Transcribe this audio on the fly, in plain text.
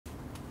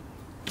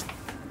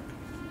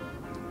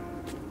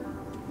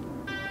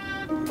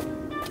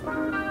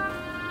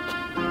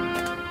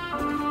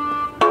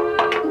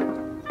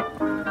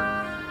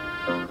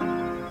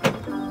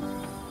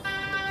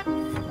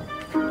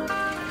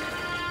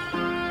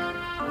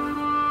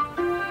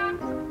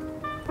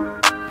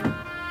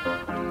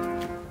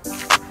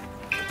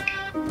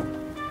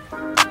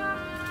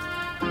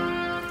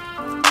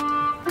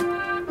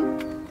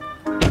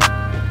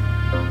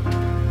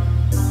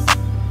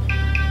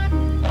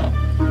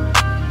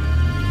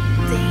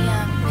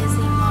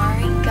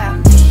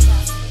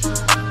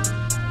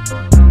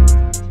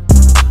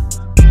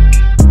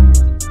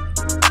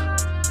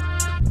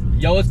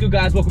Yo, what's good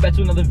guys? Welcome back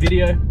to another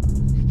video.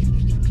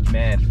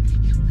 Man,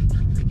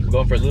 we're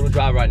going for a little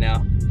drive right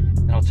now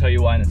and I'll tell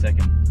you why in a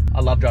second.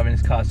 I love driving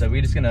this car, so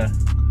we're just gonna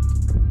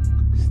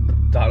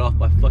start off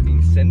by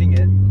fucking sending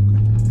it.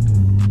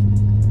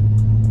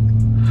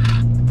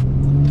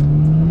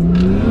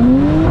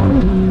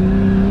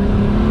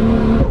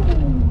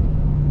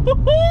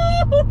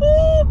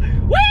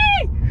 Whee!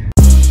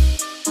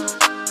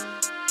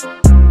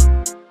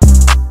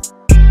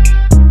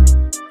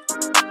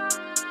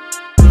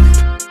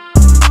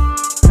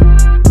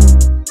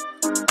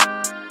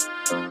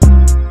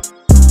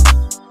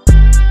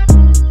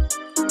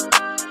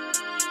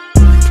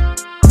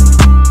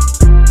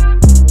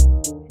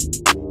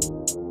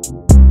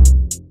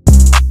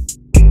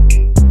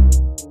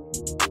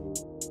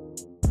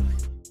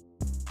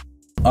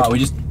 Alright, we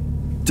just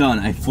done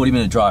a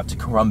 40-minute drive to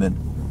Currumbin.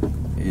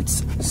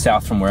 It's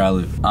south from where I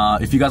live.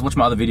 If you guys watch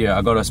my other video,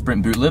 I got a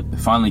Sprint boot lip. It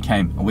finally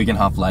came a week and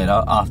a half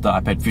later after I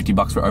paid 50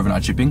 bucks for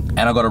overnight shipping.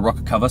 And I got a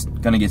rocket cover,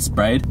 gonna get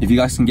sprayed. If you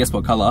guys can guess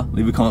what color,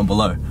 leave a comment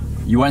below.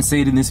 You won't see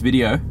it in this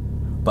video,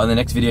 but in the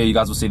next video you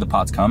guys will see the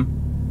parts come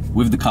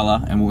with the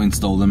color and we'll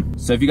install them.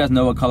 So if you guys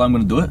know what color I'm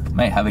gonna do it,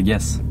 mate, have a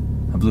guess.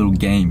 Have a little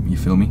game, you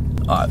feel me?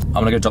 Alright, I'm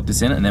gonna go drop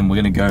this in and then we're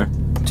gonna go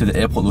to the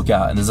airport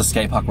lookout, and there's a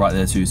skate park right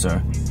there too, so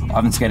I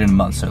haven't skated in a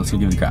month, so let's go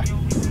give it a crack.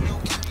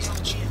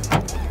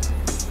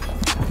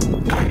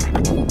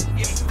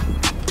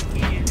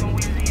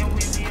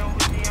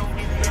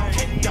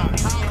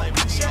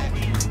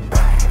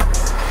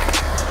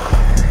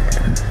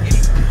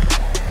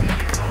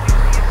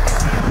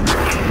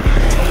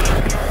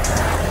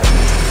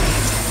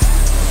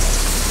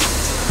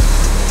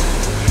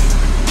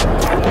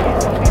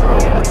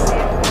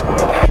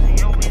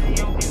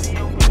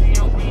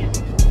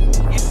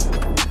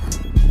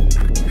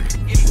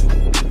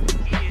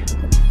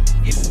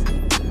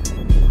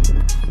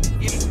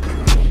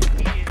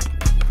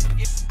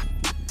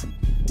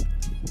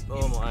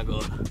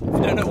 If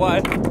you don't know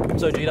why I'm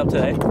so G'd up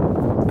today,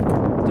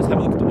 just have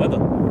a look at the weather.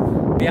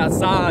 Be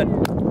outside.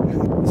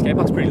 The skate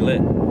park's pretty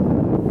lit.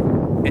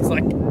 It's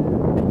like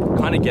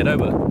kind of ghetto,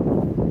 but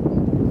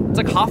it's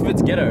like half of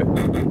it's ghetto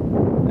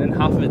and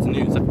half of it's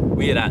new. It's like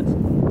weird ass.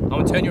 I'm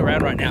gonna turn you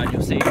around right now and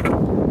you'll see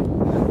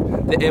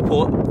the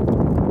airport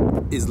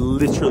is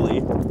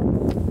literally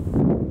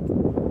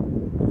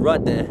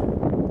right there.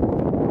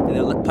 And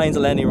the planes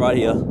are landing right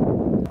here.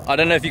 I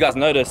don't know if you guys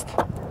noticed,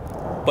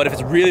 but if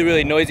it's really,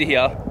 really noisy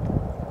here,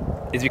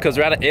 it's because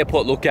we're at an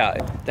airport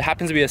lookout. There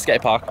happens to be a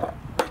skate park,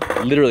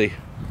 literally,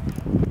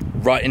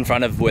 right in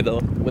front of where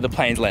the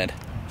planes land.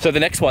 So the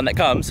next one that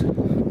comes,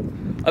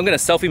 I'm gonna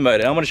selfie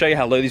mode it. I'm gonna show you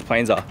how low these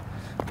planes are.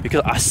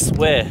 Because I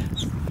swear,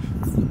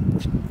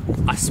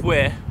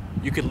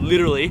 you could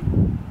literally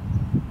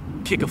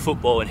kick a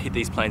football and hit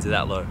these planes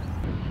that low.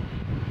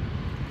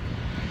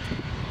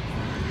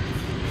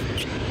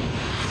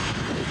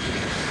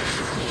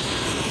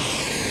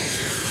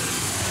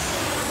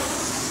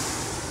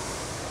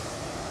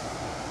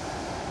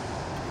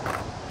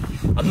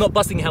 I'm not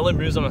busting hella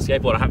moves on my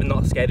skateboard. I haven't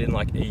not skated in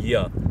like a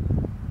year.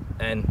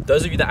 And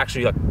those of you that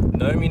actually like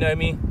know me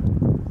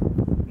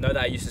know that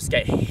I used to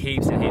skate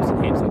heaps and heaps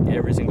and heaps, like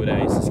every single day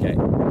I used to skate.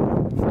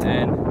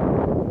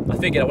 And I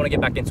figured I want to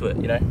get back into it,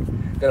 you know.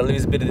 Gotta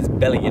lose a bit of this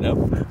belly, you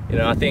know.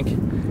 I think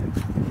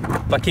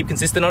if I keep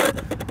consistent on it,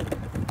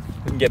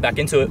 we can get back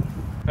into it.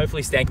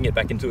 Hopefully Stan can get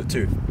back into it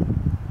too.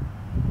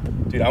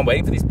 Dude, I'm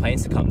waiting for these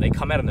planes to come. They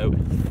come out of nowhere.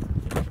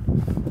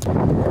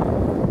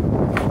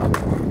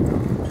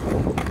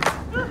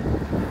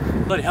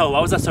 Bloody hell, why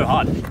was that so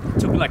hard? It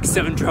took me like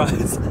 7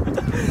 tries.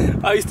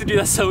 I used to do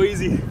that so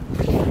easy.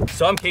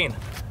 So I'm keen.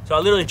 So I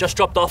literally just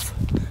dropped off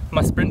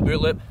my Sprint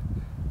boot lip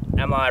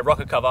and my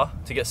rocker cover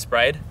to get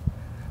sprayed.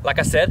 Like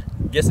I said,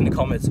 guess in the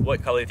comments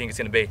what color you think it's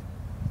gonna be.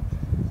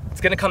 It's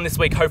gonna come this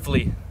week,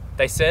 hopefully.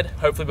 They said,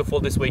 hopefully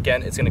before this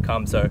weekend, it's gonna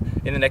come. So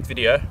in the next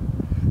video,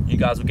 you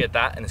guys will get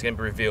that and it's gonna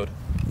be revealed.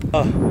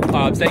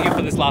 I'm thank you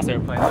for this last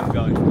airplane that I'm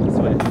going, I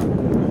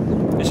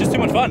swear. It's just too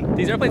much fun.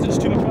 These airplanes are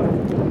just too much fun.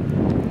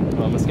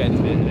 Well, I'm gonna skate this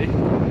bit, ready?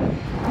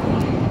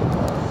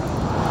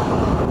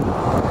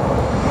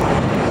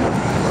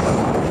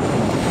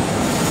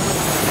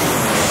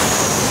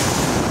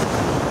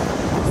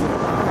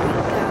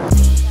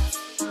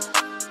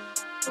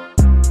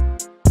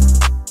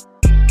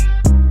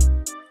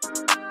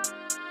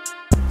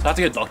 So I have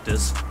to go to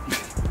doctors.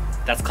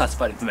 That's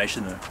classified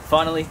information though.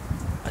 Finally,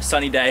 a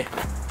sunny day.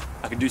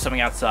 I can do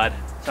something outside.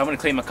 So I'm gonna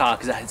clean my car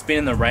because it's been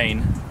in the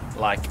rain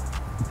like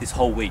this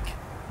whole week.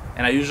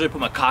 and I usually put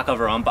my car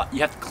cover on, but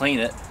you have to clean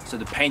it so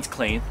the paint's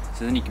clean,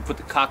 so then you can put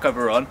the car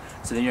cover on,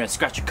 so then you don't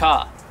scratch your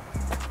car.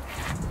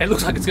 It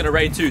looks like it's gonna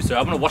rain too, so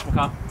I'm gonna wash my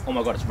car. Oh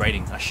my god, it's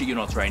raining. I shit you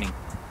not, it's raining.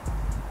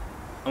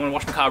 I'm gonna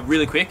wash my car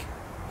really quick,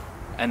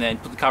 and then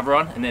put the cover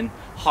on, and then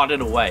hide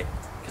it away,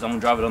 because I'm gonna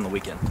drive it on the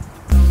weekend.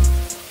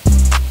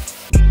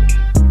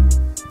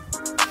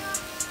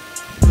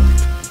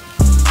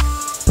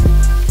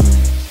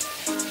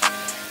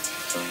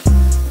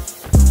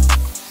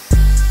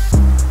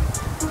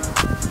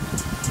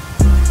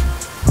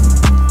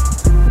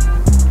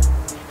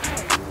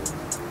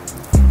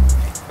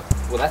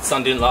 Well, that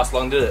sun didn't last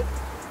long, did it?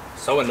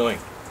 So annoying.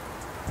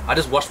 I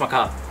just washed my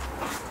car.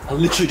 I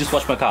literally just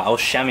washed my car. I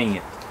was shamming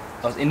it.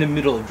 I was in the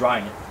middle of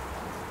drying it,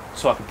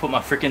 so I could put my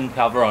freaking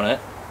cover on it,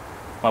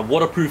 my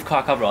waterproof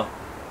car cover,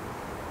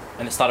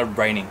 and it started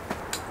raining.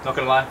 Not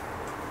gonna lie,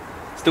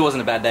 still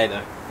wasn't a bad day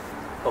though.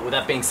 But with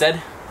that being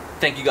said,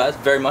 thank you guys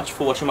very much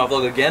for watching my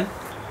vlog again.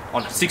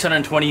 On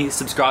 620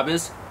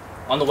 subscribers,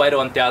 on the way to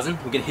 1,000,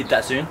 we're gonna hit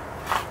that soon.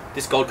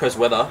 This Gold Coast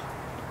weather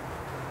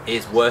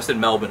is worse than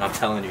Melbourne, I'm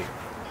telling you.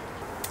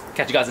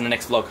 Catch you guys in the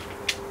next vlog.